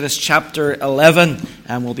This chapter 11,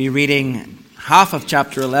 and we'll be reading half of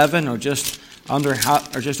chapter 11, or just over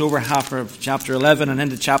half of chapter 11, and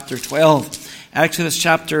into chapter 12. Exodus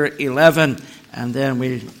chapter 11, and then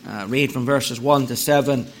we read from verses 1 to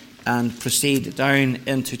 7 and proceed down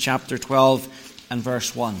into chapter 12 and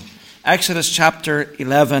verse 1. Exodus chapter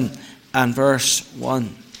 11 and verse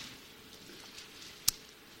 1.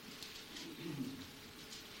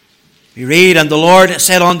 We read, "And the Lord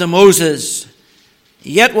said unto Moses,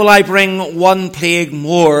 Yet will I bring one plague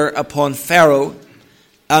more upon Pharaoh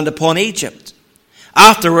and upon Egypt.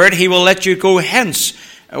 Afterward he will let you go hence.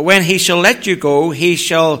 When he shall let you go, he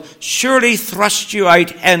shall surely thrust you out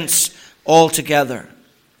hence altogether.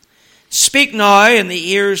 Speak now in the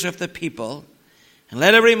ears of the people, and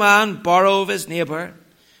let every man borrow of his neighbor,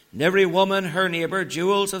 and every woman her neighbor,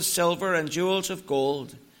 jewels of silver and jewels of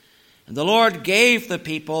gold. And the Lord gave the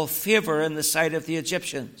people favor in the sight of the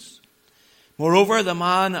Egyptians. Moreover, the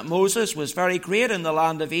man Moses was very great in the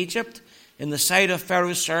land of Egypt, in the sight of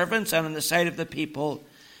Pharaoh's servants and in the sight of the people.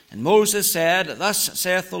 And Moses said, Thus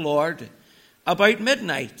saith the Lord, About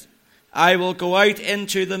midnight I will go out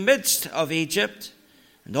into the midst of Egypt,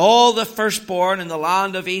 and all the firstborn in the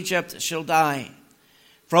land of Egypt shall die,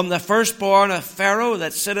 from the firstborn of Pharaoh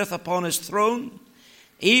that sitteth upon his throne,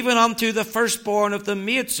 even unto the firstborn of the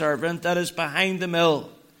maidservant that is behind the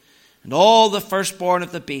mill, and all the firstborn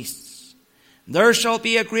of the beasts. There shall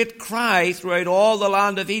be a great cry throughout all the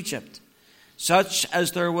land of Egypt, such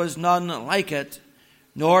as there was none like it,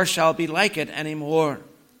 nor shall be like it any more.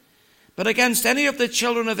 But against any of the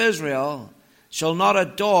children of Israel shall not a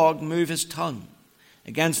dog move his tongue,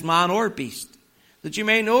 against man or beast, that you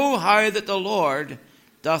may know how that the Lord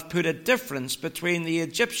doth put a difference between the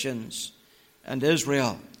Egyptians and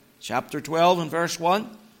Israel." Chapter 12 and verse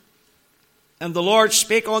 1. "And the Lord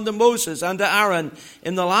spake unto Moses and to Aaron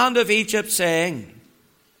in the land of Egypt, saying,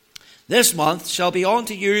 This month shall be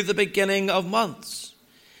unto you the beginning of months.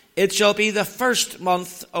 It shall be the first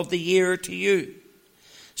month of the year to you.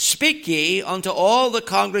 Speak ye unto all the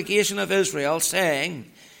congregation of Israel,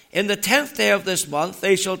 saying, In the 10th day of this month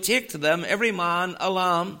they shall take to them every man a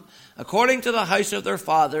lamb, according to the house of their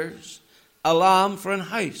fathers, a lamb for an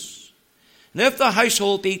house. And if the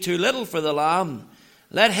household be too little for the lamb,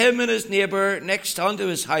 let him and his neighbor next unto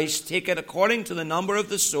his house take it according to the number of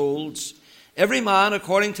the souls. Every man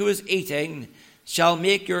according to his eating shall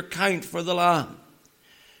make your count for the lamb.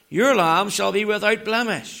 Your lamb shall be without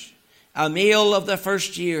blemish, a male of the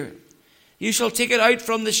first year. You shall take it out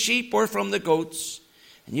from the sheep or from the goats,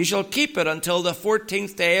 and you shall keep it until the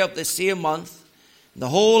 14th day of the same month. The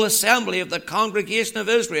whole assembly of the congregation of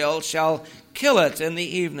Israel shall kill it in the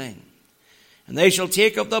evening. And they shall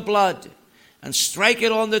take of the blood, and strike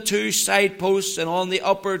it on the two side posts and on the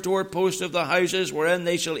upper door post of the houses wherein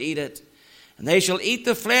they shall eat it. And they shall eat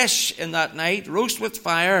the flesh in that night, roast with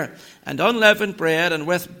fire and unleavened bread, and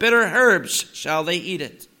with bitter herbs shall they eat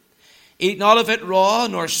it. Eat not of it raw,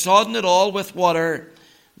 nor sodden it all with water,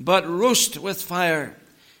 but roast with fire,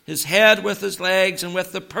 his head with his legs, and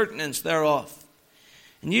with the purtenance thereof.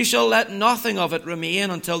 And you shall let nothing of it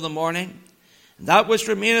remain until the morning. And that which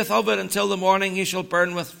remaineth of it until the morning you shall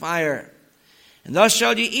burn with fire. And thus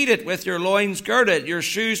shall ye eat it with your loins girded, your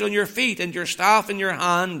shoes on your feet, and your staff in your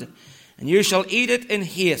hand. And you shall eat it in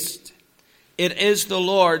haste. It is the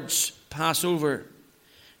Lord's Passover.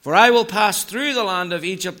 For I will pass through the land of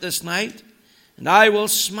Egypt this night, and I will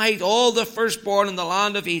smite all the firstborn in the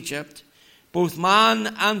land of Egypt, both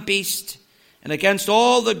man and beast, and against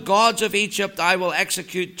all the gods of Egypt I will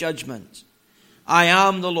execute judgment. I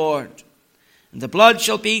am the Lord. And the blood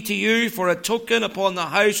shall be to you for a token upon the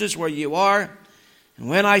houses where you are. And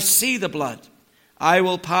when I see the blood, I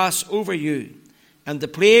will pass over you, and the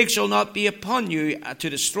plague shall not be upon you to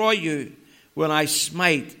destroy you when I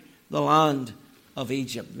smite the land of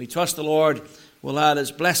Egypt." We trust the Lord will add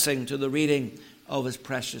his blessing to the reading of his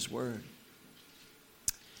precious word.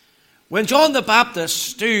 When John the Baptist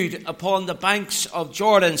stood upon the banks of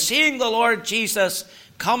Jordan, seeing the Lord Jesus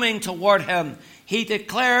coming toward him, he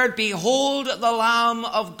declared, "Behold the Lamb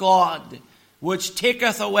of God, which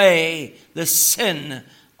taketh away the sin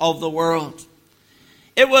of the world."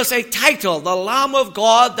 It was a title, the Lamb of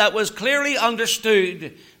God, that was clearly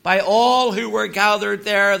understood by all who were gathered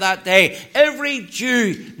there that day. Every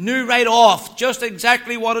Jew knew right off just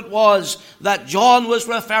exactly what it was that John was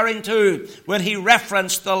referring to when he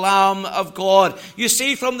referenced the Lamb of God. You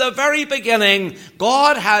see, from the very beginning,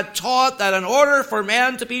 God had taught that in order for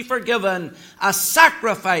men to be forgiven, a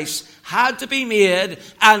sacrifice had to be made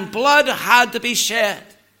and blood had to be shed.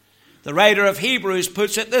 The writer of Hebrews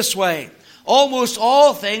puts it this way: almost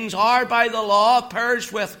all things are by the law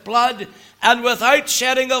purged with blood, and without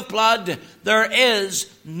shedding of blood there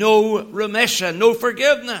is no remission, no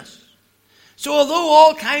forgiveness. So although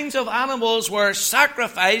all kinds of animals were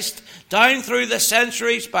sacrificed down through the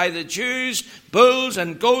centuries by the Jews, bulls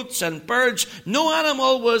and goats and birds, no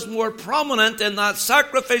animal was more prominent in that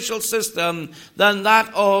sacrificial system than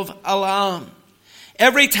that of a lamb.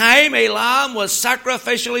 Every time a lamb was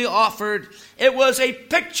sacrificially offered, it was a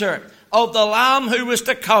picture of the Lamb who was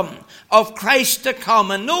to come, of Christ to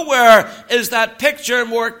come. And nowhere is that picture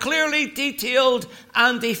more clearly detailed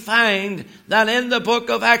and defined than in the book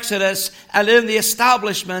of Exodus and in the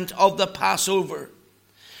establishment of the Passover.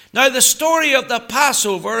 Now, the story of the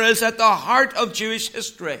Passover is at the heart of Jewish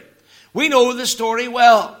history. We know the story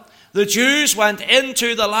well. The Jews went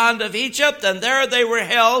into the land of Egypt, and there they were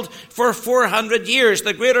held for 400 years,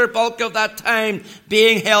 the greater bulk of that time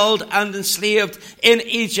being held and enslaved in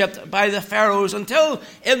Egypt by the pharaohs, until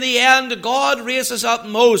in the end God raises up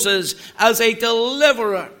Moses as a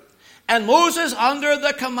deliverer. And Moses, under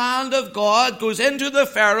the command of God, goes into the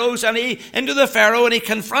Pharaoh and he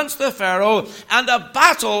confronts the Pharaoh, and a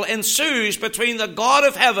battle ensues between the God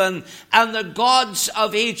of heaven and the gods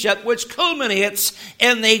of Egypt, which culminates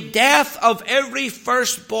in the death of every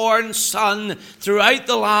firstborn son throughout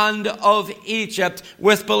the land of Egypt,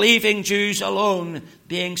 with believing Jews alone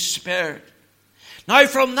being spared. Now,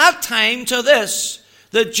 from that time to this,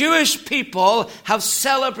 the Jewish people have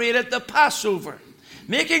celebrated the Passover,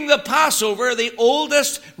 making the Passover the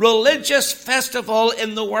oldest religious festival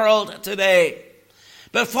in the world today.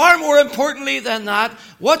 But far more importantly than that,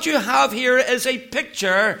 what you have here is a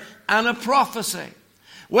picture and a prophecy.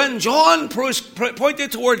 When John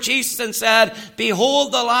pointed toward Jesus and said,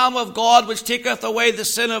 "Behold the Lamb of God which taketh away the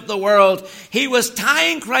sin of the world," he was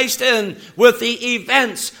tying Christ in with the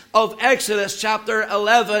events of Exodus chapter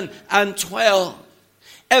 11 and 12.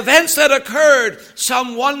 Events that occurred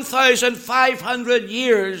some 1,500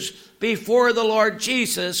 years before the Lord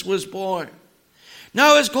Jesus was born.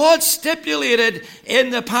 Now, as God stipulated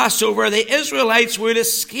in the Passover, the Israelites would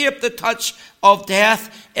escape the touch of death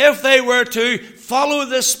if they were to follow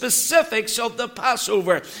the specifics of the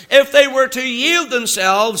Passover, if they were to yield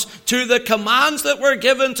themselves to the commands that were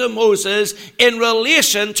given to Moses in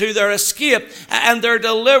relation to their escape and their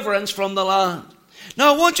deliverance from the land.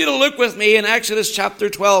 Now, I want you to look with me in Exodus chapter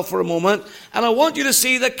 12 for a moment, and I want you to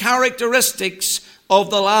see the characteristics of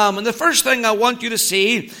the Lamb. And the first thing I want you to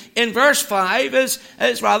see in verse 5 is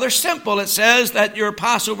rather simple. It says that your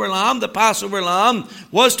Passover lamb, the Passover lamb,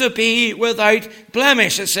 was to be without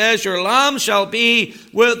blemish. It says, your lamb shall be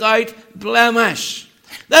without blemish.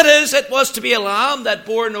 That is, it was to be a lamb that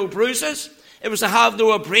bore no bruises. It was to have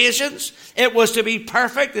no abrasions. It was to be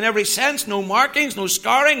perfect in every sense. No markings, no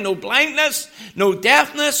scarring, no blindness, no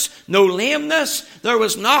deafness, no lameness. There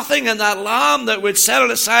was nothing in that lamb that would set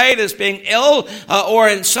it aside as being ill or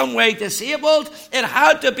in some way disabled. It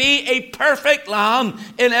had to be a perfect lamb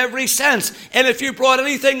in every sense. And if you brought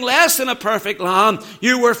anything less than a perfect lamb,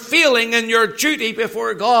 you were failing in your duty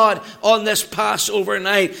before God on this Passover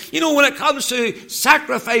night. You know, when it comes to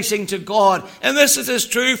sacrificing to God, and this is as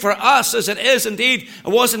true for us as it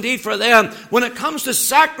was indeed for them. When it comes to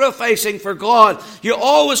sacrificing for God,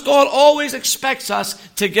 God always expects us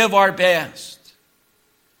to give our best.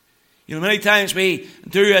 You know, many times we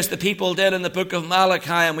do as the people did in the book of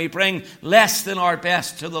Malachi, and we bring less than our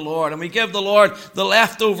best to the Lord, and we give the Lord the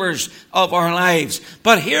leftovers of our lives.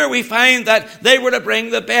 But here we find that they were to bring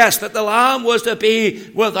the best, that the lamb was to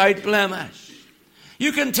be without blemish.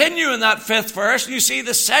 You continue in that 5th verse, and you see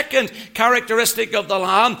the second characteristic of the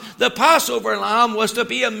lamb. The Passover lamb was to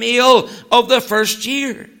be a male of the first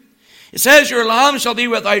year. It says, your lamb shall be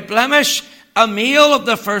without blemish, a male of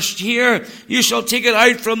the first year. You shall take it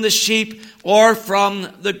out from the sheep or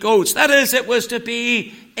from the goats. That is, it was to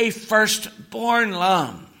be a firstborn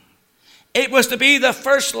lamb. It was to be the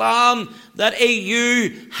first lamb that a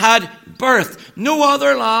ewe had birthed. No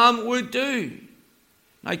other lamb would do.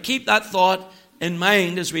 Now keep that thought in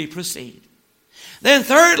mind as we proceed. Then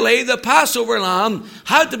thirdly, the Passover lamb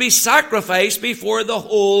had to be sacrificed before the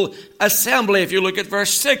whole assembly. If you look at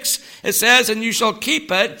verse 6, it says, and you shall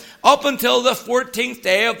keep it up until the 14th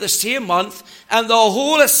day of the same month, and the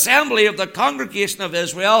whole assembly of the congregation of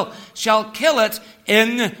Israel shall kill it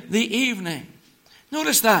in the evening.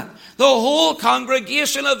 Notice that. The whole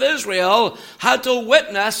congregation of Israel had to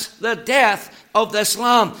witness the death of this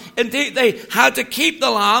lamb. Indeed, they had to keep the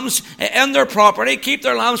lambs in their property, keep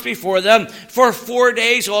their lambs before them for 4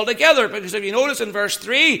 days altogether. Because if you notice in verse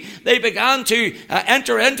 3, they began to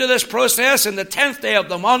enter into this process in the 10th day of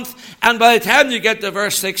the month. And by the time you get to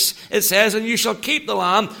verse 6, it says, and you shall keep the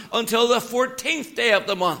lamb until the 14th day of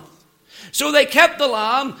the month. So they kept the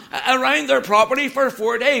lamb around their property for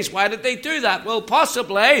 4 days. Why did they do that? Well,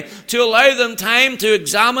 possibly to allow them time to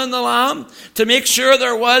examine the lamb, to make sure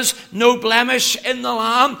there was no blemish in the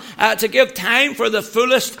lamb, to give time for the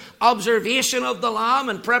fullest observation of the lamb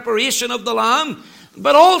and preparation of the lamb.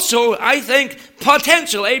 But also, I think,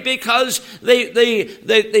 potentially, because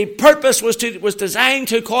the purpose was designed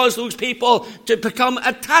to cause those people to become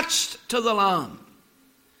attached to the lamb,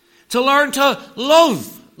 to learn to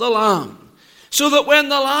love the lamb, so that when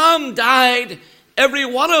the lamb died, every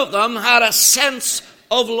one of them had a sense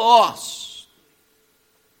of loss.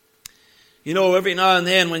 You know, every now and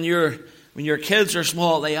then when your kids are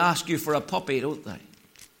small, they ask you for a puppy, don't they?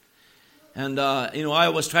 And, I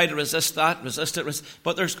always try to resist it.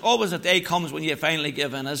 But there's always a day comes when you finally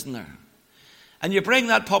give in, isn't there? And you bring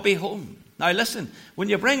that puppy home. Now listen, when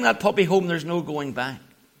you bring that puppy home, there's no going back,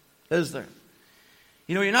 is there?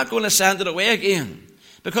 You know, you're not going to send it away again.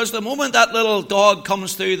 Because the moment that little dog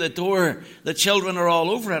comes through the door, the children are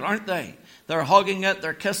all over it, aren't they? They're hugging it,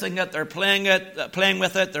 they're kissing it, they're playing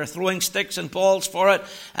with it, they're throwing sticks and balls for it.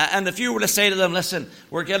 And if you were to say to them, listen,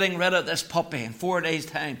 we're getting rid of this puppy in 4 days'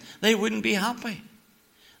 time, they wouldn't be happy.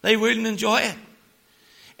 They wouldn't enjoy it.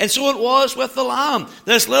 And so it was with the lamb.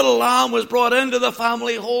 This little lamb was brought into the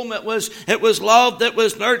family home. It was loved, it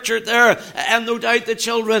was nurtured there. And no doubt the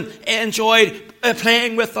children enjoyed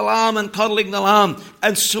playing with the lamb and cuddling the lamb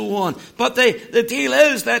and so on. But the deal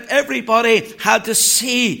is that everybody had to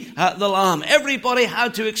see the lamb. Everybody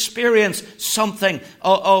had to experience something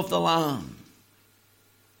of the lamb.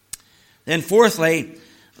 Then fourthly,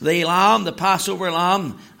 the lamb, the Passover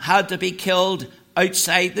lamb, had to be killed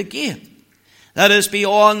outside the gate. That is,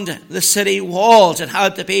 beyond the city walls. It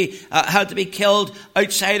had to be killed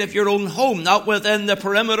outside of your own home, not within the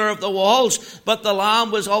perimeter of the walls. But the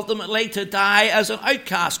lamb was ultimately to die as an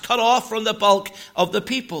outcast, cut off from the bulk of the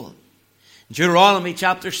people. Deuteronomy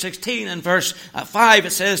chapter 16 and verse 5,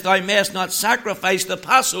 it says, "Thou mayest not sacrifice the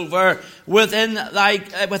Passover within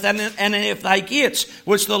any of thy gates,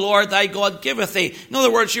 which the Lord thy God giveth thee." In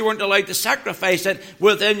other words, you weren't allowed to sacrifice it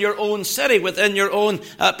within your own city, within your own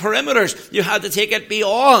perimeters. You had to take it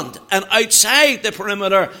beyond and outside the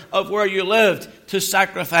perimeter of where you lived to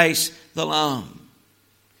sacrifice the lamb.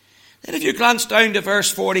 Then if you glance down to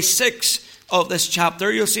verse 46 of this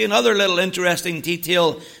chapter, you'll see another little interesting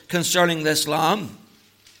detail concerning this lamb.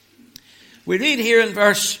 We read here in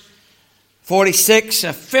verse 46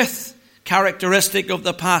 a fifth characteristic of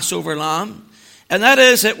the Passover lamb, and that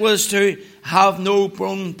is it was to have no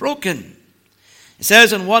bone broken. It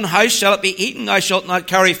says, "In one house shall it be eaten, thou shalt not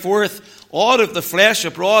carry forth aught of the flesh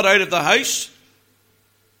abroad out of the house,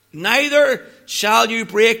 neither shall you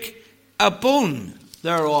break a bone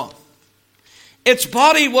thereof." Its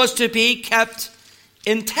body was to be kept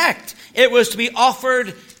intact. It was to be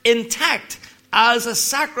offered intact as a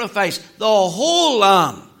sacrifice. The whole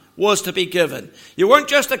lamb was to be given. You weren't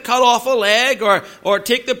just to cut off a leg or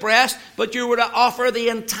take the breast, but you were to offer the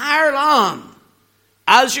entire lamb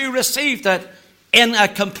as you received it in a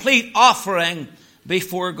complete offering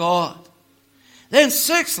before God. Then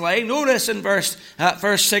sixthly, notice in verse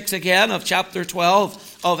 6 again of chapter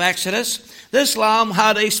 12 of Exodus, this lamb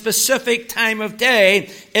had a specific time of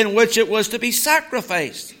day in which it was to be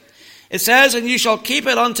sacrificed. It says, "And you shall keep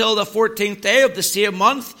it until the 14th day of the same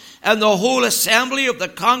month, and the whole assembly of the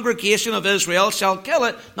congregation of Israel shall kill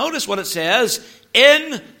it." Notice what it says,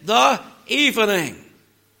 "in the evening."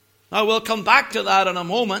 Now we'll come back to that in a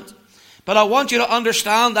moment. But I want you to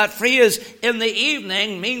understand that phrase, "in the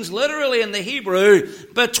evening," means literally in the Hebrew,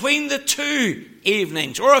 between the two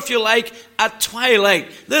evenings, or if you like, at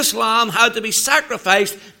twilight. This lamb had to be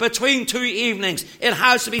sacrificed between two evenings. It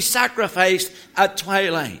has to be sacrificed at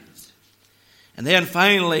twilight. And then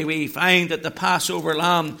finally we find that the Passover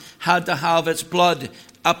lamb had to have its blood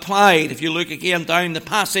applied. If you look again down the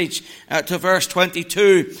passage to verse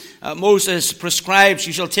 22, Moses prescribes,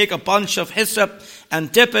 "You shall take a bunch of hyssop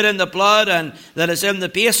and dip it in the blood and that is in the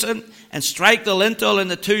basin, and strike the lintel and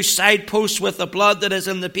the two side posts with the blood that is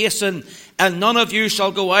in the basin, and none of you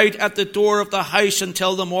shall go out at the door of the house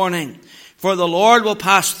until the morning. For the Lord will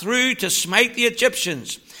pass through to smite the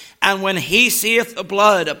Egyptians. And when he seeth the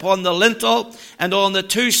blood upon the lintel and on the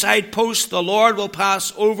two side posts, the Lord will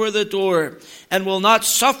pass over the door, and will not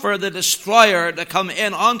suffer the destroyer to come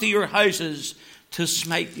in unto your houses to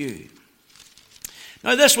smite you."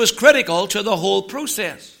 Now, this was critical to the whole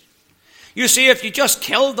process. You see, if you just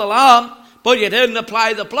killed the lamb, but you didn't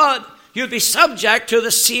apply the blood, you'd be subject to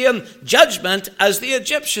the same judgment as the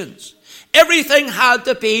Egyptians. Everything had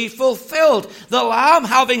to be fulfilled. The lamb,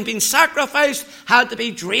 having been sacrificed, had to be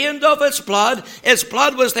drained of its blood. Its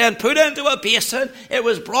blood was then put into a basin. It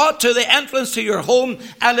was brought to the entrance to your home,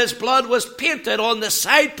 and its blood was painted on the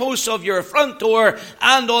side posts of your front door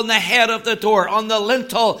and on the head of the door, on the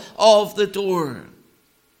lintel of the door.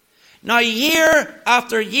 Now, year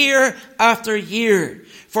after year after year,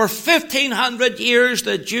 for 1,500 years,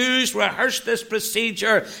 the Jews rehearsed this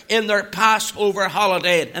procedure in their Passover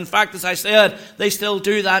holiday. In fact, as I said, they still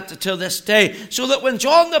do that to this day. So that when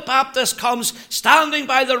John the Baptist comes standing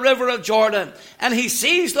by the river of Jordan, and he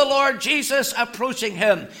sees the Lord Jesus approaching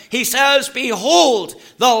him, he says, "Behold,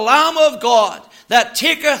 the Lamb of God, that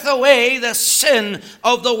taketh away the sin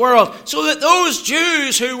of the world." So that those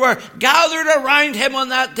Jews who were gathered around him on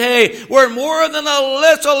that day were more than a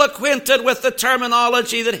little acquainted with the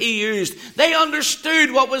terminology that he used. They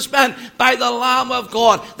understood what was meant by the Lamb of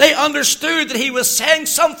God. They understood that he was saying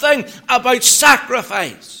something about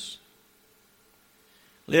sacrifice.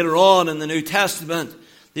 Later on in the New Testament,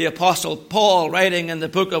 the Apostle Paul, writing in the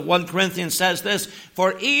book of 1 Corinthians, says this,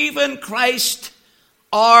 "For even Christ,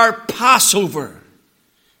 our Passover,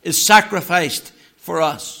 is sacrificed for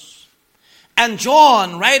us." And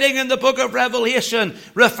John, writing in the book of Revelation,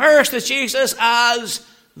 refers to Jesus as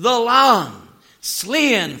the Lamb,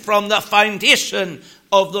 slain from the foundation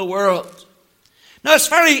of the world. Now, it's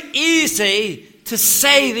very easy to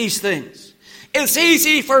say these things. It's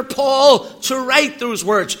easy for Paul to write those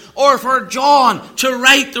words, or for John to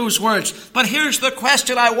write those words. But here's the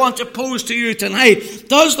question I want to pose to you tonight.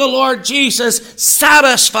 Does the Lord Jesus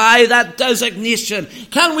satisfy that designation?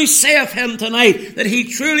 Can we say of him tonight that he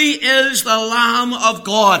truly is the Lamb of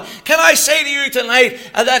God? Can I say to you tonight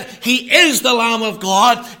that he is the Lamb of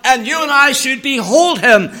God, and you and I should behold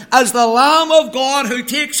him as the Lamb of God who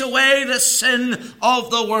takes away the sin of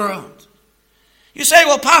the world? You say,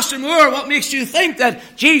 "Well, Pastor Moore, what makes you think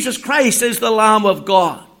that Jesus Christ is the Lamb of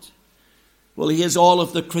God?" Well, he has all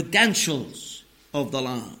of the credentials of the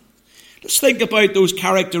Lamb. Let's think about those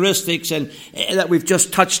characteristics and that we've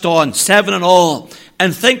just touched on, 7 in all,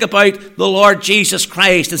 and think about the Lord Jesus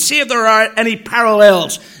Christ and see if there are any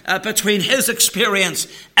parallels between his experience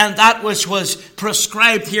and that which was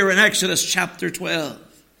prescribed here in Exodus chapter 12.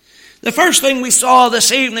 The first thing we saw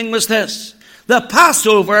this evening was this. The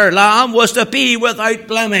Passover lamb was to be without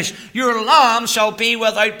blemish. Your lamb shall be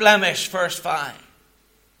without blemish, verse 5.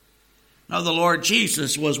 Now the Lord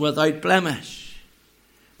Jesus was without blemish.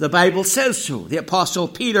 The Bible says so. The Apostle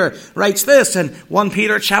Peter writes this in 1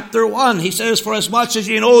 Peter chapter 1. He says, "For as much as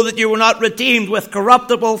you know that you were not redeemed with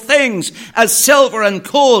corruptible things, as silver and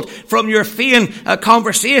gold, from your vain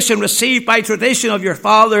conversation received by tradition of your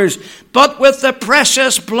fathers, but with the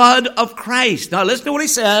precious blood of Christ." Now listen to what he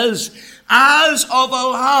says. "As of a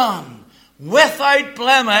lamb, without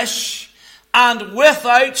blemish and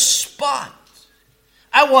without spot."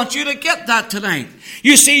 I want you to get that tonight.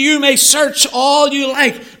 You see, you may search all you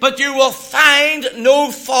like, but you will find no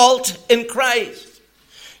fault in Christ.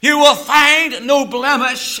 You will find no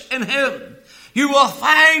blemish in him. You will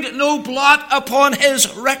find no blot upon his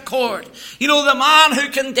record. You know, the man who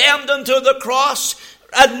condemned him to the cross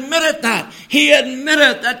admitted that. He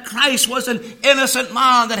admitted that Christ was an innocent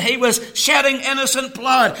man, that he was shedding innocent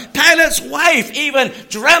blood. Pilate's wife even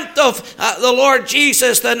dreamt of the Lord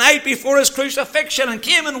Jesus the night before his crucifixion and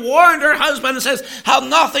came and warned her husband and says, "Have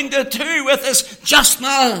nothing to do with this just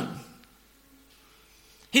man.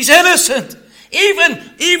 He's innocent."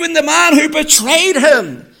 Even the man who betrayed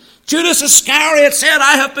him, Judas Iscariot, said,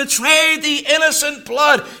 "I have betrayed the innocent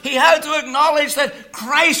blood." He had to acknowledge that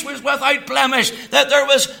Christ was without blemish, that there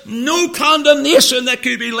was no condemnation that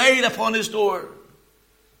could be laid upon his door.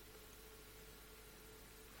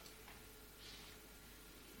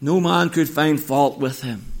 No man could find fault with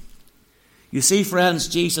him. You see, friends,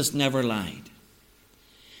 Jesus never lied.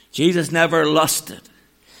 Jesus never lusted.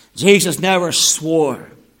 Jesus never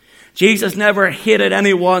swore. Jesus never hated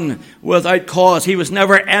anyone without cause. He was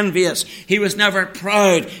never envious. He was never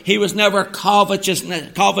proud. He was never covetous.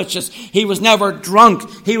 He was never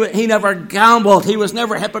drunk. He never gambled. He was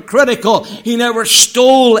never hypocritical. He never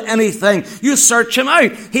stole anything. You search him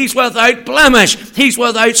out. He's without blemish. He's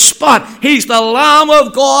without spot. He's the Lamb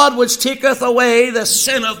of God which taketh away the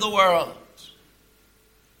sin of the world.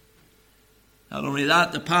 Not only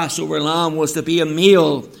that, the Passover lamb was to be a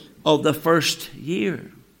meal of the first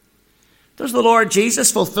year. Does the Lord Jesus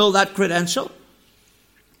fulfill that credential?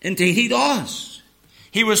 Indeed he does.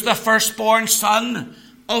 He was the firstborn son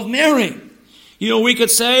of Mary. We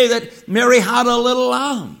could say that Mary had a little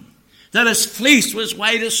lamb, that his fleece was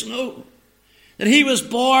white as snow, that he was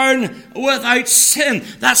born without sin.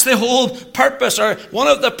 That's the whole purpose, or one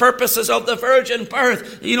of the purposes of the virgin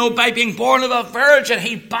birth. By being born of a virgin,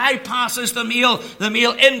 he bypasses the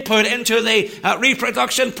male input into the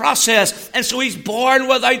reproduction process. And so he's born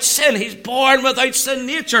without sin. He's born without sin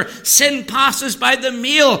nature. Sin passes by the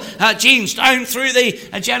male genes down through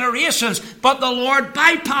the generations. But the Lord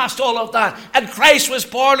bypassed all of that. And Christ was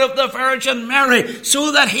born of the Virgin Mary,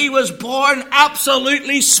 so that he was born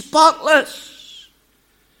absolutely spotless.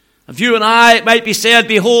 Of you and I, it might be said,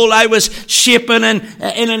 behold, I was shapen in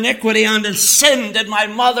iniquity, and in sin did my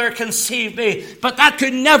mother conceive me. But that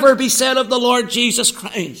could never be said of the Lord Jesus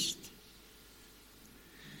Christ.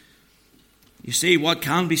 You see, what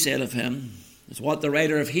can be said of him is what the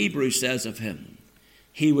writer of Hebrews says of him.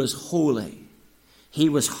 He was holy. He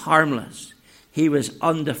was harmless. He was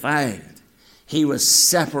undefiled. He was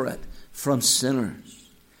separate from sinners.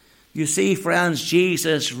 You see, friends,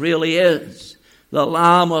 Jesus really is the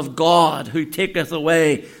Lamb of God who taketh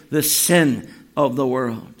away the sin of the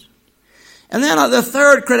world. And then the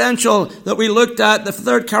third credential that we looked at, the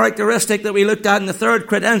third characteristic that we looked at in the third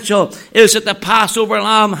credential, is that the Passover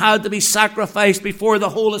lamb had to be sacrificed before the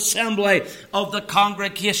whole assembly of the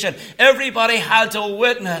congregation. Everybody had to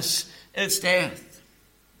witness its death.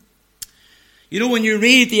 When you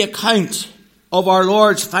read the account of our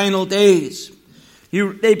Lord's final days,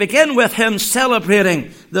 they begin with him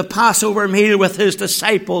celebrating the Passover meal with his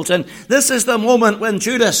disciples. And this is the moment when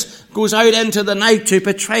Judas goes out into the night to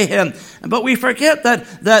betray him. But we forget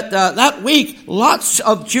that week, lots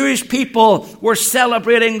of Jewish people were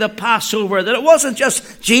celebrating the Passover. That it wasn't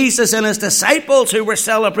just Jesus and his disciples who were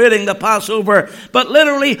celebrating the Passover, but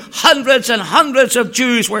literally hundreds and hundreds of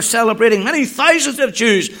Jews were celebrating. Many thousands of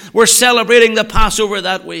Jews were celebrating the Passover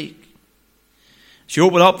that week. If you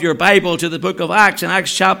open up your Bible to the book of Acts, in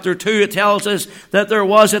Acts chapter 2, it tells us that there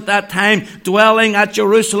was at that time dwelling at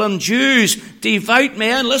Jerusalem Jews, devout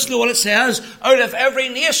men, listen to what it says, out of every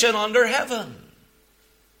nation under heaven.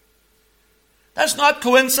 That's not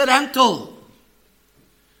coincidental.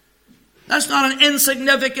 That's not an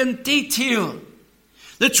insignificant detail.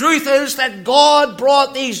 The truth is that God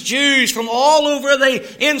brought these Jews from all over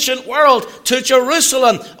the ancient world to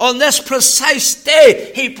Jerusalem on this precise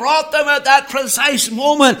day. He brought them at that precise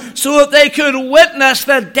moment so that they could witness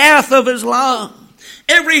the death of his Lamb.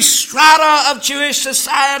 Every strata of Jewish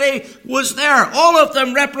society was there. All of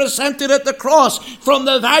them represented at the cross, from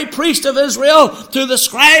the high priest of Israel to the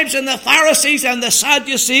scribes and the Pharisees and the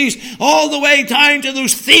Sadducees, all the way down to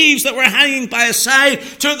those thieves that were hanging by his side,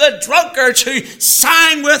 to the drunkards who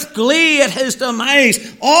sang with glee at his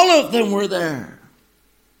demise. All of them were there.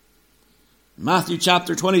 Matthew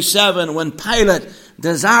chapter 27, when Pilate,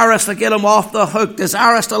 desirous to get him off the hook,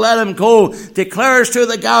 desirous to let him go, declares to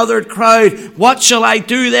the gathered crowd, what shall I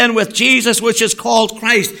do then with Jesus, which is called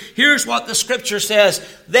Christ? Here's what the scripture says.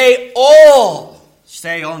 They all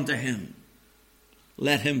say unto him,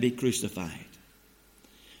 let him be crucified.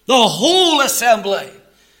 The whole assembly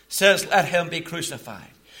says, let him be crucified.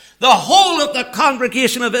 The whole of the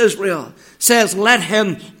congregation of Israel says, let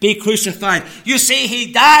him be crucified. You see,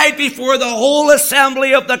 he died before the whole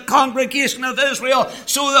assembly of the congregation of Israel,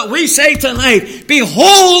 so that we say tonight,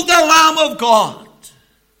 behold the Lamb of God,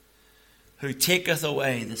 who taketh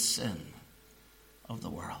away the sin of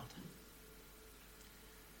the world.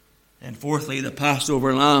 And fourthly, the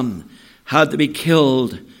Passover lamb had to be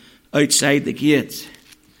killed outside the gate.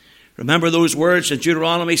 Remember those words in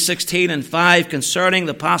Deuteronomy 16:5 concerning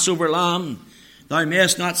the Passover lamb. Thou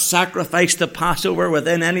mayest not sacrifice the Passover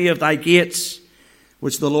within any of thy gates,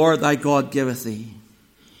 which the Lord thy God giveth thee.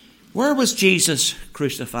 Where was Jesus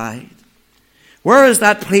crucified? Where is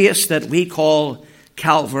that place that we call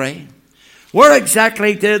Calvary? Where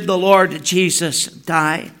exactly did the Lord Jesus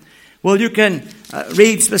die? Well, you can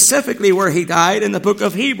read specifically where he died in the book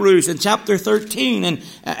of Hebrews in chapter 13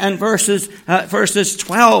 and verses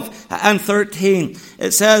 12 and 13.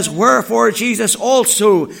 It says, wherefore Jesus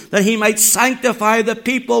also, that he might sanctify the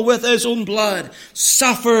people with his own blood,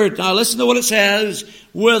 suffered, now listen to what it says,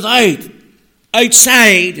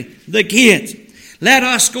 outside the gate. Let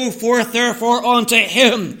us go forth therefore unto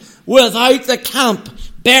him without the camp,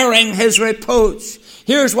 bearing his reproach.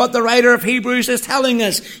 Here's what the writer of Hebrews is telling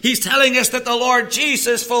us. He's telling us that the Lord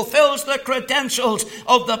Jesus fulfills the credentials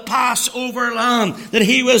of the Passover lamb, that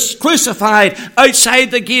he was crucified outside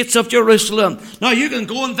the gates of Jerusalem. Now you can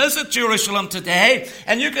go and visit Jerusalem today,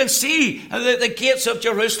 and you can see the gates of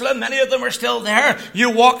Jerusalem. Many of them are still there. You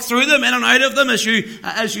walk through them, in and out of them, as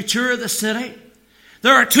you tour the city.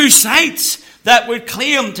 There are two sites that would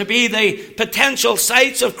claim to be the potential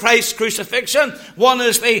sites of Christ's crucifixion. One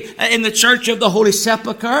is in the Church of the Holy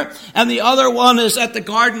Sepulchre, and the other one is at the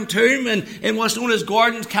Garden Tomb in what's known as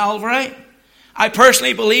Gordon's Calvary. I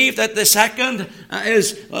personally believe that the second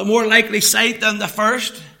is a more likely site than the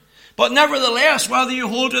first. But nevertheless, whether you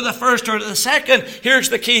hold to the first or to the second, here's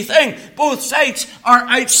the key thing. Both sites are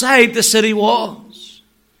outside the city walls.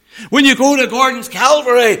 When you go to Gordon's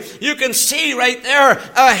Calvary, you can see right there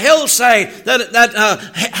a hillside that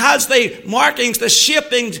has the markings, the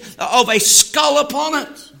shaping of a skull upon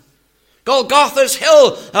it. Golgotha's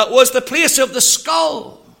hill was the place of the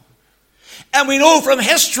skull. And we know from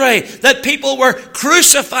history that people were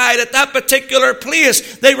crucified at that particular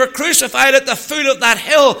place. They were crucified at the foot of that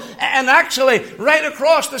hill. And actually, right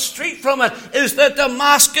across the street from it is the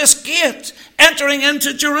Damascus Gate, entering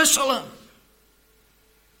into Jerusalem.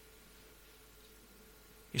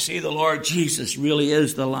 You see, the Lord Jesus really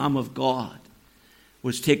is the Lamb of God,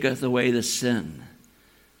 which taketh away the sin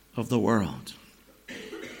of the world.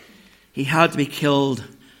 He had to be killed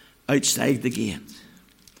outside the gate.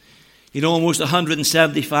 You know, almost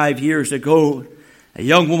 175 years ago, a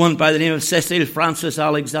young woman by the name of Cecile Frances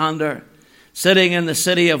Alexander, sitting in the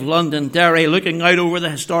city of Londonderry, looking out over the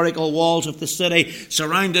historical walls of the city,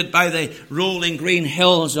 surrounded by the rolling green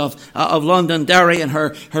hills of Londonderry, and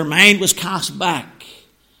her mind was cast back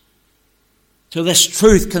to this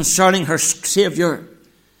truth concerning her Saviour.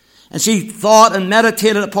 And she thought and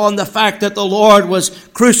meditated upon the fact that the Lord was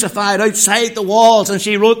crucified outside the walls. And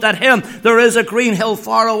she wrote that hymn, "There is a green hill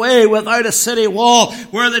far away without a city wall,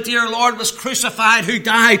 where the dear Lord was crucified, who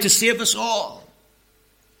died to save us all."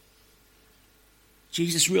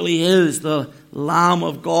 Jesus really is the Lamb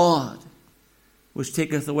of God, which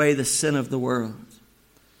taketh away the sin of the world.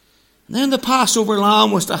 And then the Passover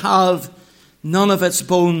lamb was to have none of its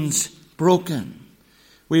bones broken.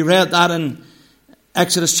 We read that in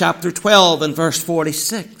Exodus chapter 12 and verse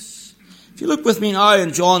 46. If you look with me now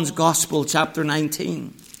in John's Gospel, chapter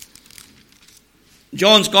 19.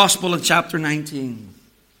 John's Gospel in chapter 19.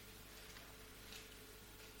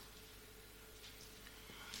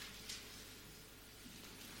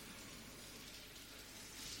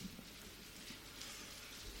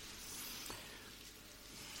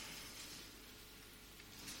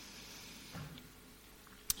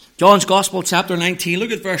 John's Gospel, chapter 19,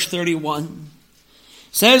 look at verse 31.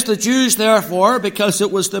 It says, "The Jews therefore, because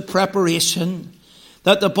it was the preparation,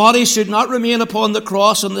 that the body should not remain upon the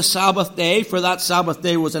cross on the Sabbath day, for that Sabbath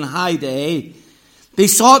day was an high day,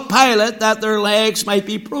 besought Pilate that their legs might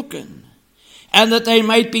be broken, and that they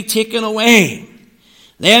might be taken away.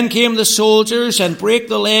 Then came the soldiers, and brake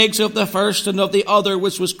the legs of the first and of the other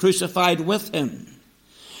which was crucified with him.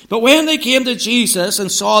 But when they came to Jesus,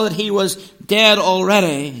 and saw that he was dead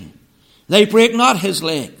already, they brake not his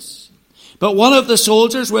legs. But one of the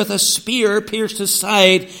soldiers with a spear pierced his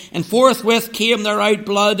side, and forthwith came there out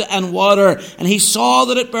blood and water. And he saw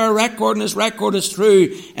that it bare record, and his record is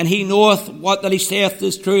true. And he knoweth what that he saith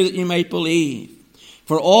is true, that ye might believe.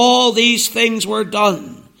 For all these things were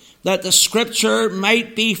done, that the scripture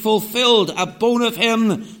might be fulfilled. A bone of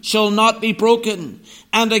him shall not be broken.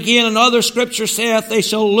 And again another scripture saith, they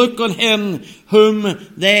shall look on him whom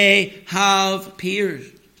they have pierced."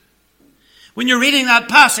 When you're reading that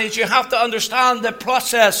passage, you have to understand the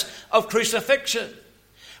process of crucifixion.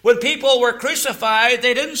 When people were crucified,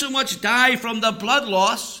 they didn't so much die from the blood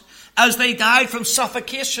loss as they died from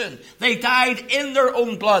suffocation. They died in their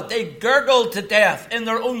own blood. They gurgled to death in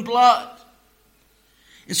their own blood.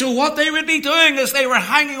 And so what they would be doing as they were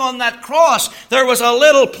hanging on that cross, there was a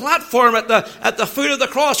little platform at the foot of the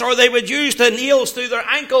cross, or they would use the nails through their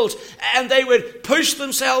ankles, and they would push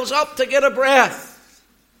themselves up to get a breath.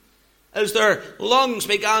 As their lungs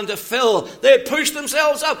began to fill, they would push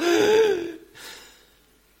themselves up.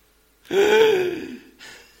 The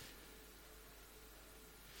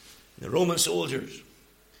Roman soldiers,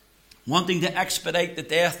 wanting to expedite the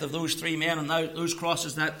death of those three men on those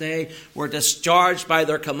crosses that day, were discharged by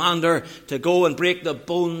their commander to go and break the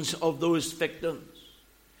bones of those victims.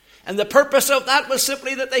 And the purpose of that was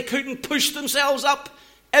simply that they couldn't push themselves up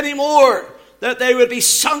anymore, that they would be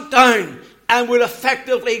sunk down and would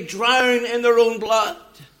effectively drown in their own blood.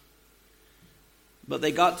 But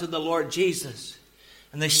they got to the Lord Jesus,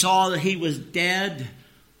 and they saw that he was dead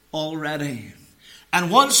already. And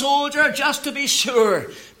one soldier, just to be sure,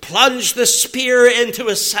 plunged the spear into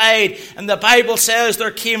his side, and the Bible says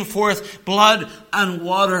there came forth blood and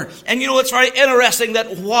water. And you know, it's very interesting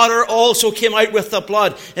that water also came out with the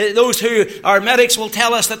blood. Those who are medics will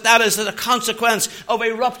tell us that that is the consequence of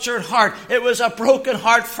a ruptured heart. It was a broken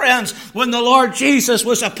heart, friends. When the Lord Jesus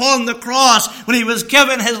was upon the cross, when he was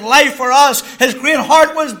given his life for us, his great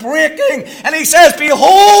heart was breaking. And he says,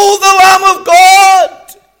 "Behold the Lamb of God,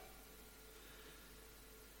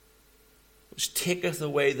 which taketh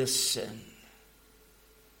away the sin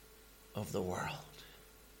of the world."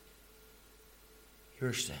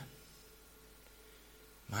 Your sin,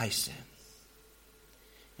 my sin,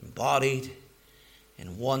 embodied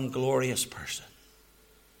in one glorious person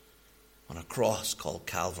on a cross called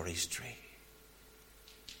Calvary's tree.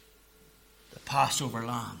 The Passover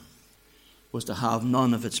lamb was to have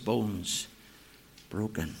none of its bones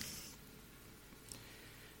broken.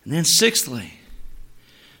 And then sixthly,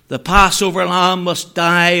 the Passover lamb must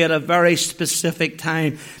die at a very specific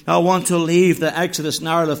time. Now, I want to leave the Exodus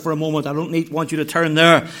narrative for a moment. I don't want you to turn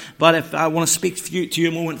there. But if I want to speak to you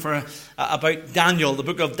a moment about Daniel, the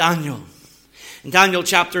book of Daniel. In Daniel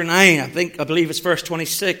chapter 9, I believe it's verse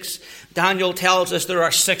 26, Daniel tells us there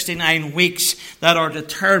are 69 weeks that are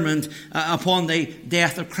determined upon the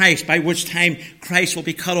death of Christ, by which time Christ will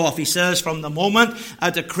be cut off. He says from the moment a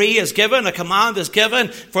decree is given, a command is given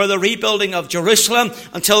for the rebuilding of Jerusalem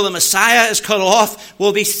until the Messiah is cut off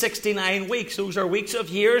will be 69 weeks. Those are weeks of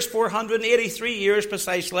years, 483 years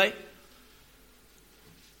precisely.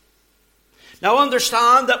 Now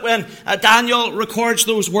understand that when Daniel records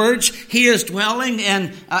those words, he is dwelling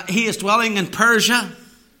in Persia.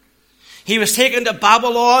 He was taken to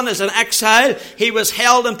Babylon as an exile. He was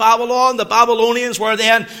held in Babylon. The Babylonians were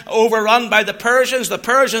then overrun by the Persians. The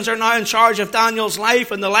Persians are now in charge of Daniel's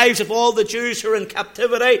life and the lives of all the Jews who are in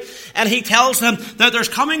captivity. And he tells them that there's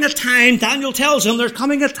coming a time, Daniel tells them there's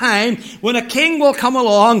coming a time when a king will come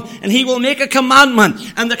along and he will make a commandment.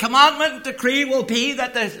 And the commandment decree will be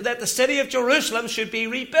that the city of Jerusalem should be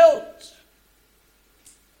rebuilt.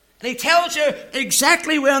 And he tells you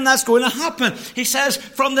exactly when that's going to happen. He says,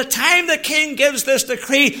 from the time the king gives this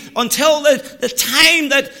decree until the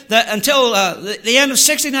end of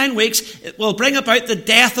 69 weeks, it will bring about the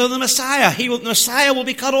death of the Messiah. The Messiah will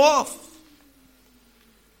be cut off.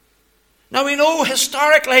 Now we know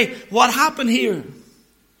historically what happened here.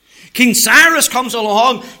 King Cyrus comes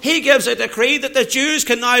along. He gives a decree that the Jews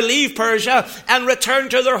can now leave Persia and return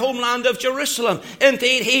to their homeland of Jerusalem.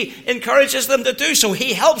 Indeed, he encourages them to do so.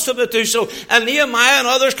 He helps them to do so. And Nehemiah and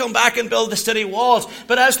others come back and build the city walls.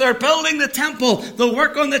 But as they're building the temple, the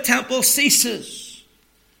work on the temple ceases.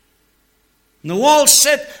 And the walls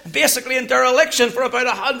sit basically in dereliction for about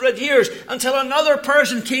 100 years until another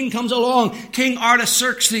Persian king comes along, King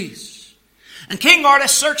Artaxerxes. And King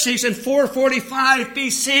Artaxerxes in 445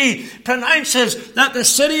 BC pronounces that the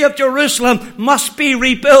city of Jerusalem must be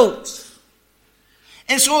rebuilt.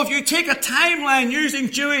 And so if you take a timeline using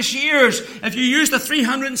Jewish years, if you use the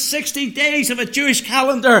 360 days of a Jewish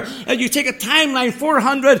calendar, and you take a timeline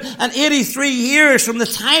 483 years from the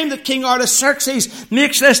time that King Artaxerxes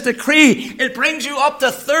makes this decree, it brings you up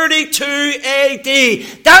to 32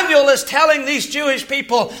 AD. Daniel is telling these Jewish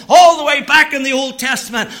people all the way back in the Old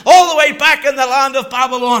Testament, all the way back in the land of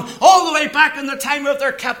Babylon, all the way back in the time of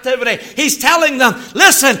their captivity. He's telling them,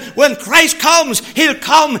 listen, when Christ comes, he'll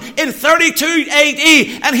come in 32 AD.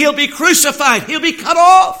 And he'll be crucified. He'll be cut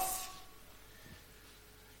off.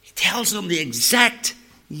 He tells them the exact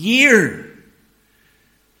year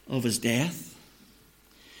of his death.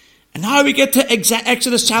 And now we get to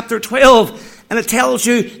Exodus chapter 12. And it tells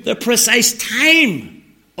you the precise time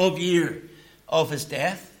of year of his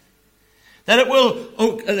death. That it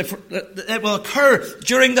will occur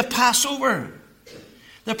during the Passover.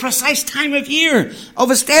 The precise time of year of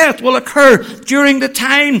his death will occur during the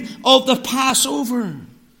time of the Passover.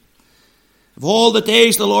 Of all the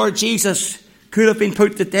days the Lord Jesus could have been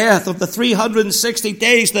put to death, of the 360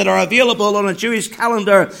 days that are available on a Jewish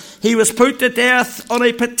calendar, he was put to death on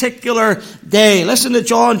a particular day. Listen to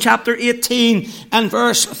John chapter 18 and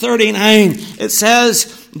verse 39. It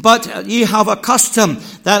says, "But ye have a custom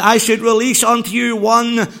that I should release unto you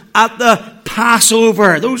one at the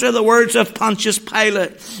Passover." Those are the words of Pontius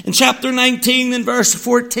Pilate. In chapter 19 and verse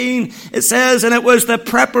 14, it says, "And it was the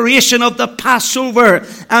preparation of the Passover,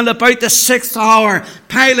 and about the 6th hour,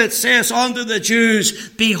 Pilate says unto the Jews,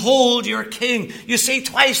 Behold your king." You see,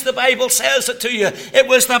 twice the Bible says it to you. It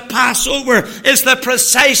was the Passover. It's the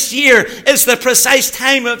precise year. It's the precise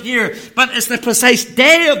time of year. But it's the precise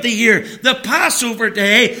day of the year, the Passover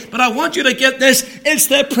day. But I want you to get this. It's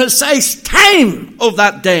the precise time of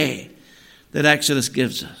that day that Exodus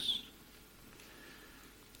gives us.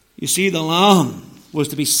 You see, the lamb was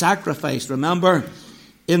to be sacrificed, remember,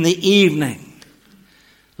 in the evening.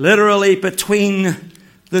 Literally between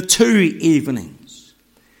the two evenings.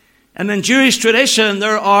 And in Jewish tradition,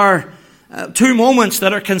 there are two moments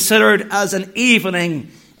that are considered as an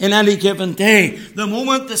evening in any given day. The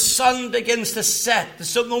moment the sun begins to set,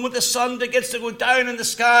 the moment the sun begins to go down in the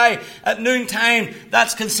sky at noontime,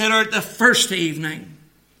 that's considered the first evening.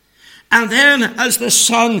 And then as the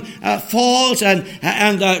sun falls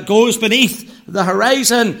and goes beneath the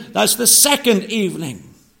horizon, that's the second evening.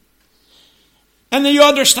 And then you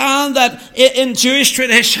understand that in Jewish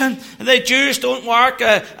tradition, the Jews don't mark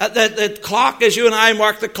the clock as you and I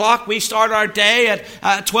mark the clock. We start our day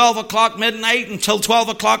at 12 o'clock midnight until 12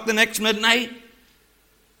 o'clock the next midnight.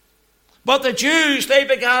 But the Jews, they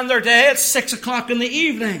began their day at 6 o'clock in the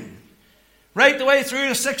evening. Right the way through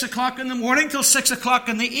to 6 o'clock in the morning till 6 o'clock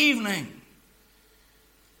in the evening.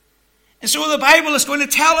 And so the Bible is going to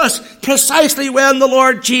tell us precisely when the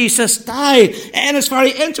Lord Jesus died. And it's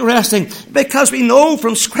very interesting because we know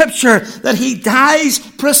from Scripture that he dies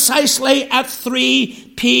precisely at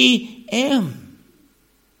 3 p.m.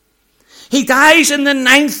 He dies in the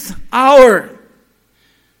 9th hour.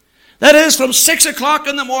 That is, from 6 o'clock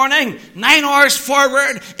in the morning, 9 hours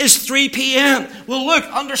forward is 3 p.m. Well, look,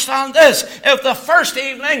 understand this. If the first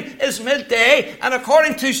evening is midday, and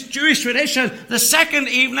according to Jewish tradition, the second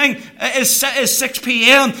evening is 6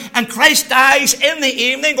 p.m., and Christ dies in the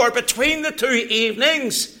evening or between the two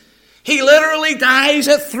evenings, he literally dies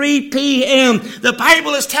at 3 p.m. The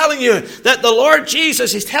Bible is telling you that the Lord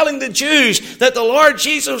Jesus is telling the Jews that the Lord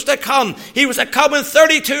Jesus was to come. He was to come in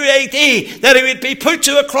 32 AD, that he would be put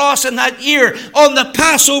to a cross in that year on the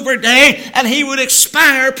Passover day, and he would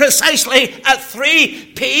expire precisely at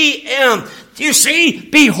 3 p.m. Do you see?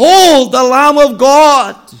 Behold the Lamb of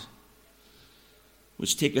God,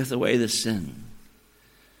 which taketh away the sin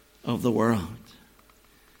of the world.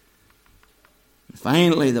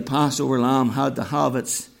 Finally, the Passover lamb had to have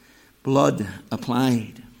its blood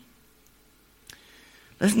applied.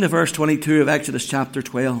 Listen to verse 22 of Exodus chapter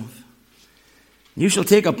 12. You shall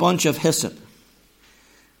take a bunch of hyssop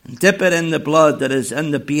and dip it in the blood that is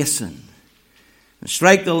in the basin, and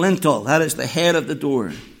strike the lintel, that is the head of the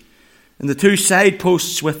door, and the two side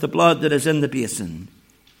posts with the blood that is in the basin.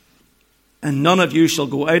 And none of you shall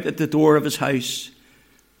go out at the door of his house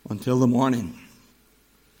until the morning.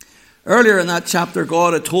 Earlier in that chapter,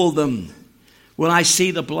 God had told them, when I see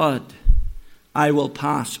the blood, I will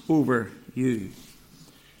pass over you.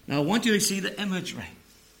 Now I want you to see the imagery.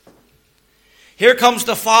 Here comes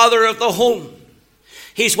the father of the home.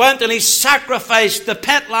 He's went and he's sacrificed the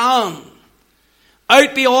pet lamb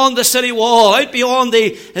out beyond the city wall, out beyond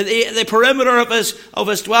the perimeter of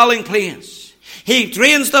his dwelling place. He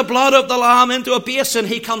drains the blood of the lamb into a basin.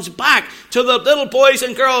 He comes back to the little boys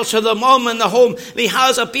and girls, to the mum in the home, and he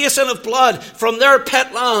has a basin of blood from their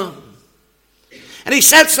pet lamb. And he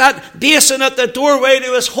sets that basin at the doorway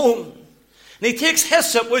to his home. And he takes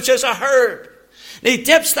hyssop, which is a herb. And he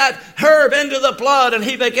dips that herb into the blood, and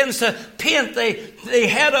he begins to paint the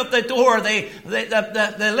head of the door,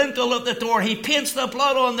 the lintel of the door. He paints the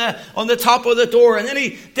blood on the top of the door, and then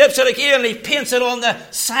he dips it again, and he paints it on the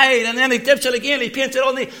side, and then he dips it again, he paints it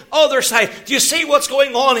on the other side. Do you see what's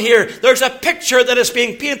going on here? There's a picture that is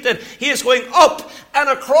being painted. He is going up and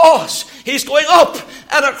across. He's going up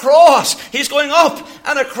and across. He's going up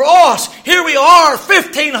and across. Here we are,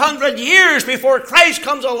 1,500 years before Christ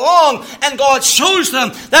comes along, and God shows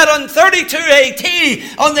them that on 32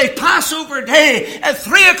 AD, on the Passover day, at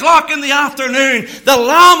 3 o'clock in the afternoon, the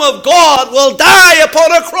Lamb of God will die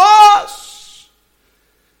upon a cross.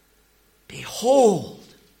 Behold,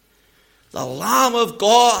 the Lamb of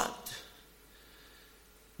God,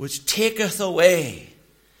 which taketh away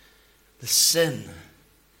the sin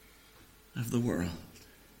of the world.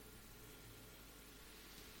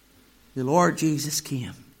 The Lord Jesus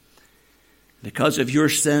came because of your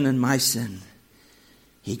sin and my sin.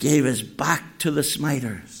 He gave his back to the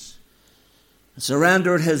smiters and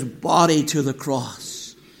surrendered his body to the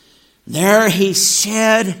cross. There he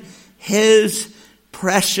shed his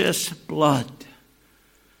precious blood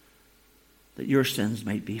that your sins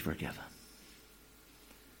might be forgiven.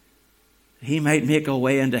 He might make a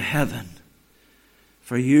way into heaven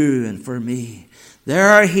for you and for me.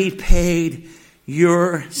 There he paid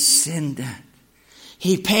your sin debt.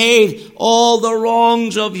 He paid all the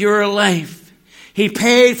wrongs of your life. He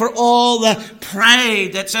paid for all the pride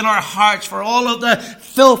that's in our hearts, for all of the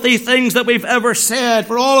filthy things that we've ever said,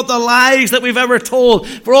 for all of the lies that we've ever told,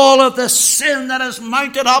 for all of the sin that has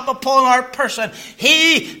mounted up upon our person.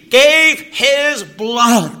 He gave his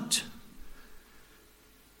blood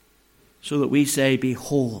so that we say,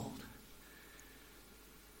 behold,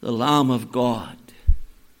 the Lamb of God,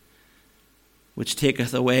 which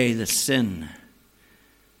taketh away the sin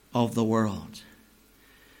of the world.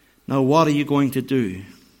 Now, what are you going to do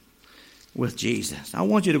with Jesus? I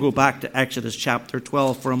want you to go back to Exodus chapter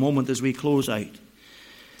 12 for a moment as we close out.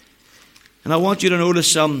 And I want you to notice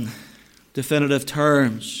some definitive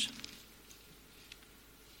terms.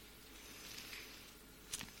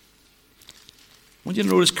 I want you to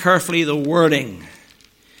notice carefully the wording.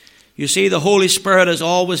 You see, the Holy Spirit is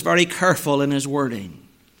always very careful in his wording.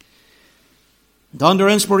 And under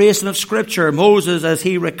inspiration of Scripture, Moses, as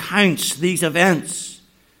he recounts these events,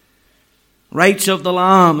 writes of the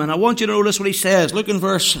Lamb. And I want you to notice what he says. Look in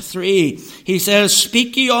verse 3. He says,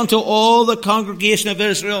 speak ye unto all the congregation of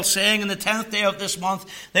Israel, saying, in the 10th day of this month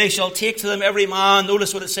they shall take to them every man.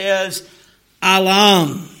 Notice what it says. A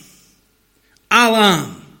lamb. A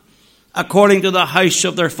lamb. According to the house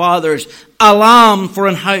of their fathers. A lamb for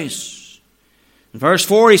an house. In verse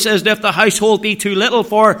 4 he says, if the household be too little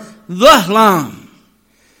for the lamb,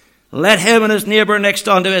 let him and his neighbour next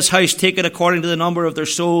unto his house take it according to the number of their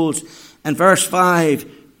souls. And verse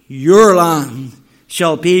 5, your lamb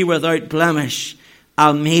shall be without blemish,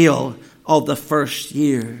 a male of the first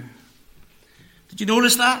year. Did you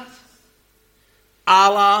notice that?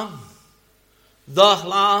 A lamb, the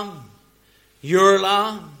lamb, your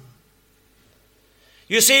lamb.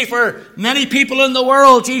 You see, for many people in the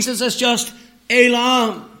world, Jesus is just a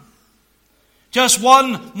lamb. Just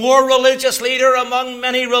one more religious leader among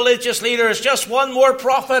many religious leaders. Just one more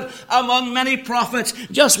prophet among many prophets.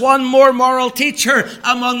 Just one more moral teacher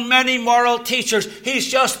among many moral teachers. He's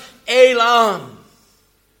just a lamb.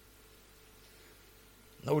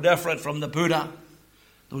 No different from the Buddha.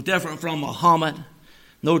 No different from Muhammad.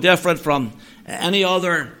 No different from any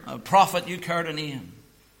other prophet you care to name.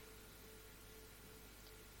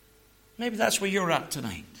 Maybe that's where you're at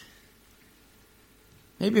tonight.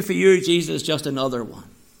 Maybe for you, Jesus is just another one.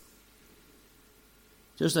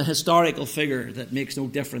 Just a historical figure that makes no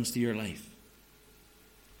difference to your life.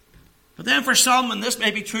 But then for some, and this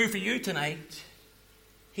may be true for you tonight,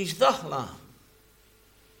 he's the Lamb.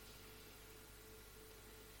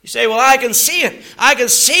 You say, well, I can see it. I can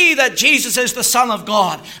see that Jesus is the Son of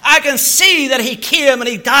God. I can see that he came and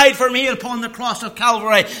he died for me upon the cross of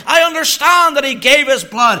Calvary. I understand that he gave his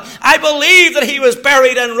blood. I believe that he was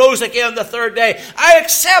buried and rose again the third day. I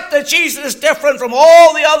accept that Jesus is different from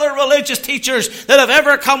all the other religious teachers that have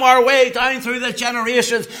ever come our way down through the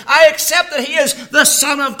generations. I accept that he is the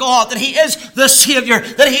Son of God, that he is the Savior,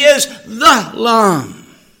 that he is the Lamb.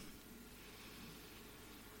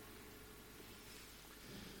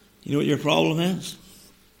 You know what your problem is?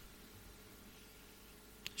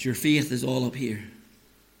 It's your faith is all up here.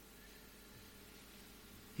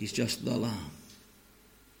 He's just the Lamb.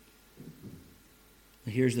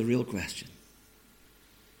 Now here's the real question.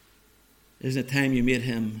 Isn't it time you made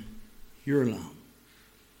him your Lamb?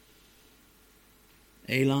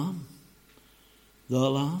 A Lamb? The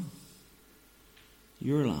Lamb?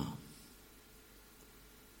 Your Lamb.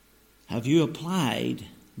 Have you applied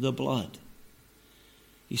the blood?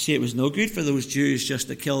 You see, it was no good for those Jews just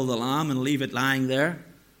to kill the lamb and leave it lying there.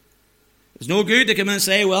 It was no good to come in and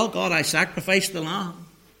say, well, God, I sacrificed the lamb.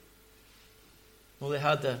 No, they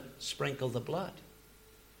had to sprinkle the blood.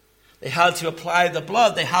 They had to apply the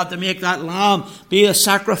blood. They had to make that lamb be a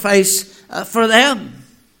sacrifice for them.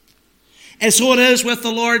 And so it is with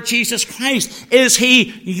the Lord Jesus Christ. Is he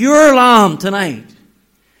your lamb tonight?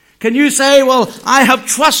 Can you say, well, I have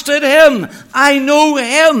trusted him. I know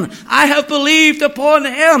him. I have believed upon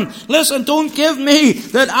him. Listen, don't give me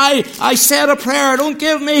that I said a prayer. Don't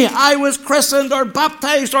give me I was christened or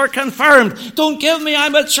baptized or confirmed. Don't give me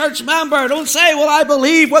I'm a church member. Don't say, well, I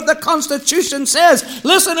believe what the Constitution says.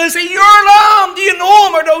 Listen, is he your lamb? Do you know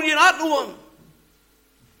him or do you not know him?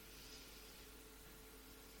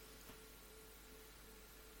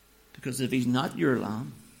 Because if he's not your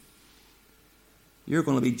lamb, you're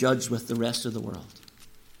going to be judged with the rest of the world.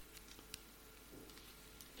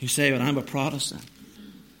 You say, well, I'm a Protestant.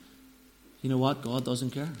 You know what? God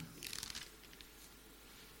doesn't care.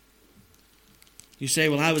 You say,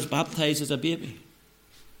 well, I was baptized as a baby.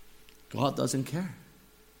 God doesn't care.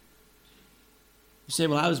 You say,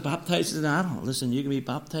 well, I was baptized as an adult. Listen, you can be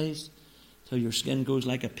baptized till your skin goes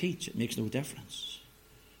like a peach. It makes no difference.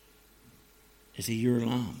 Is he your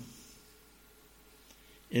lamb?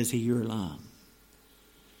 Is he your lamb?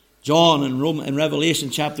 John in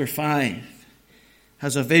Revelation chapter 5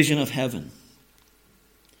 has a vision of heaven.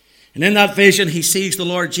 And in that vision he sees the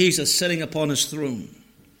Lord Jesus sitting upon his throne.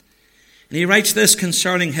 And he writes this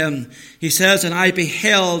concerning him. He says, "And I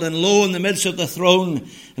beheld, and lo, in the midst of the throne,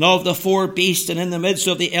 and of the four beasts, and in the midst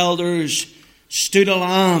of the elders, stood a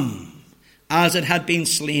lamb, as it had been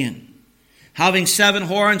slain, having 7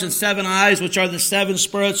 horns and 7 eyes, which are the 7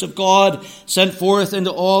 spirits of God sent forth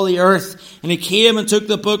into all the earth. And he came and took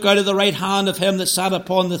the book out of the right hand of him that sat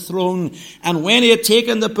upon the throne. And when he had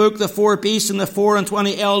taken the book, the 4 beasts and the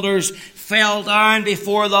 24 elders fell down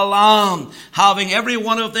before the Lamb, having every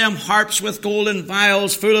one of them harps with golden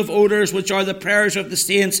vials full of odors, which are the prayers of the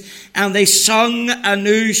saints. And they sung a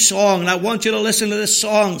new song." And I want you to listen to this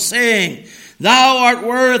song, saying, "Thou art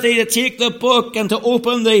worthy to take the book and to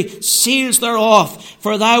open the seals thereof.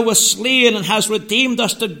 For thou wast slain and hast redeemed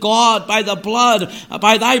us to God by thy blood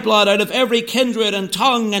out of every kindred and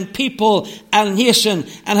tongue and people and nation,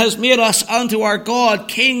 and hast made us unto our God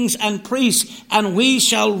kings and priests, and we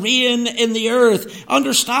shall reign in the earth."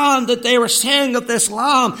 Understand that they were saying of this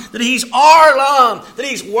Lamb that he's our Lamb, that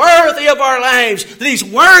he's worthy of our lives, that he's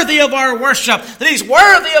worthy of our worship, that he's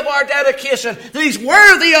worthy of our dedication, that he's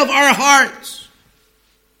worthy of our hearts.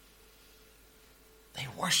 They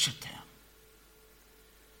worshipped him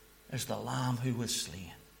as the Lamb who was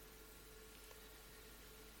slain.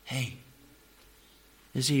 Hey,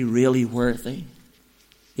 is he really worthy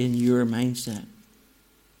in your mindset?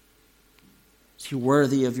 Is he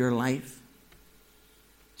worthy of your life?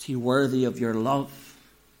 Is he worthy of your love?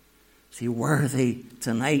 Is he worthy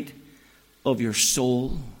tonight of your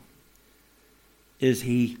soul? Is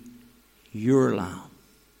he your Lamb,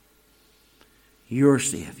 your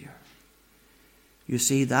Savior? You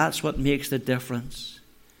see, that's what makes the difference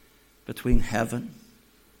between heaven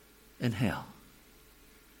and hell,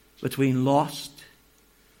 between lost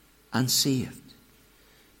and saved,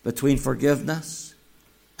 between forgiveness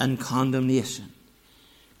and condemnation.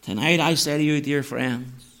 Tonight I say to you, dear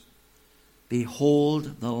friends,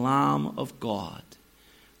 behold the Lamb of God,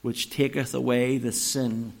 which taketh away the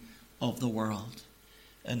sin of the world.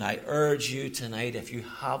 And I urge you tonight, if you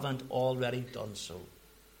haven't already done so,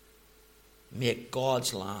 make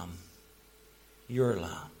God's Lamb your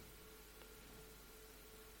Lamb,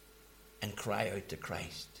 and cry out to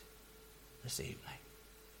Christ this evening.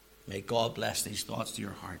 May God bless these thoughts to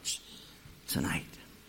your hearts tonight.